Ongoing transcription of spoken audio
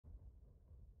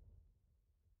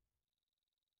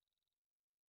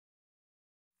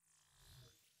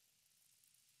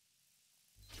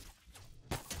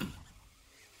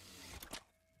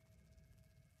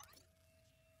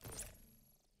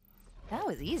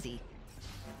was easy.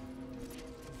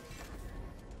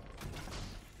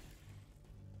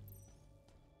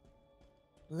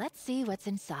 Let's see what's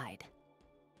inside.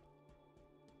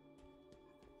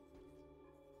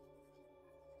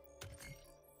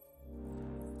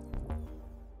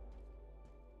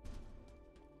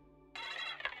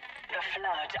 The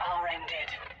flood are ended.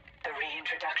 The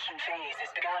reintroduction phase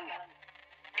has begun.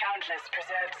 Countless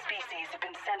preserved species have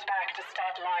been sent back to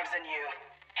start lives anew.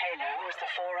 Halo was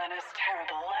the Forerunner's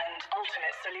terrible and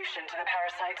ultimate solution to the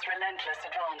parasite's relentless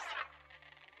advance.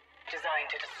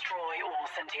 Designed to destroy all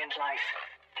sentient life,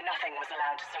 nothing was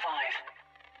allowed to survive.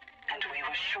 And we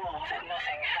were sure that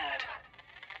nothing had.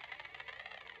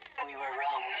 We were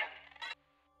wrong.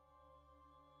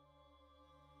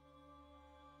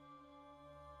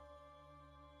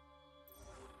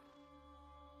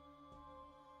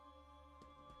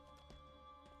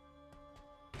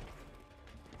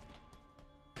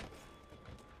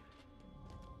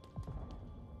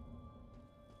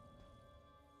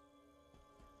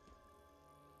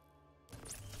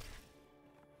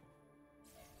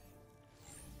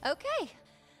 Okay,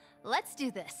 let's do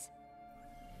this.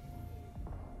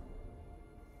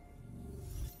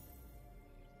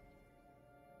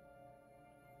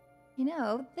 You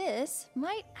know, this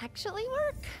might actually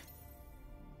work.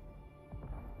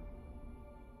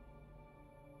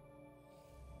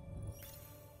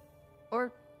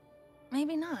 Or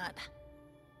maybe not.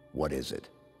 What is it?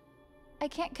 I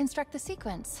can't construct the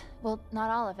sequence. Well,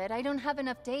 not all of it. I don't have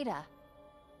enough data.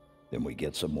 Then we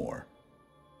get some more.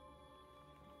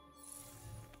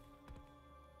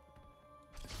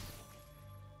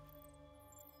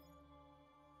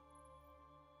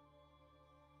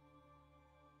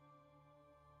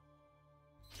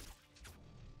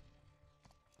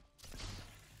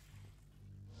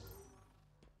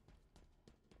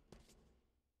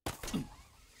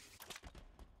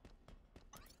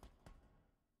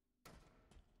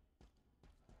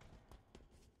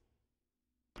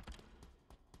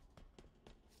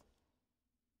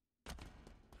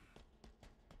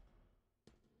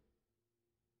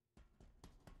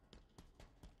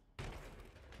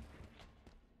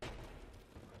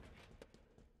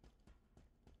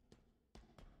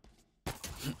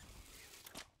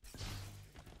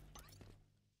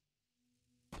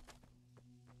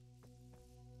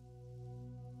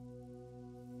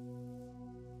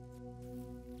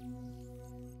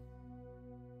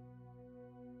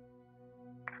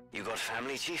 You got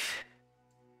family, Chief?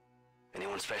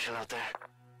 Anyone special out there?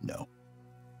 No.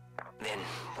 Then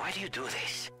why do you do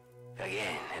this?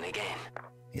 Again and again?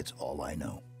 It's all I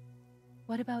know.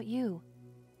 What about you?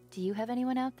 Do you have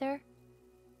anyone out there?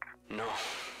 No.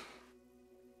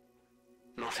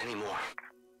 Not anymore.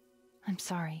 I'm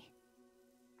sorry.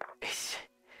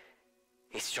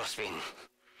 It's just been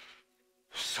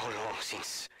so long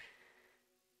since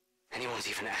anyone's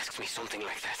even asked me something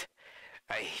like that.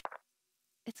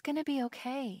 It's gonna be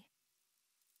okay.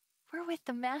 We're with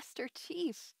the Master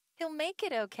Chief. He'll make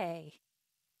it okay.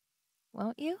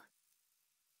 Won't you?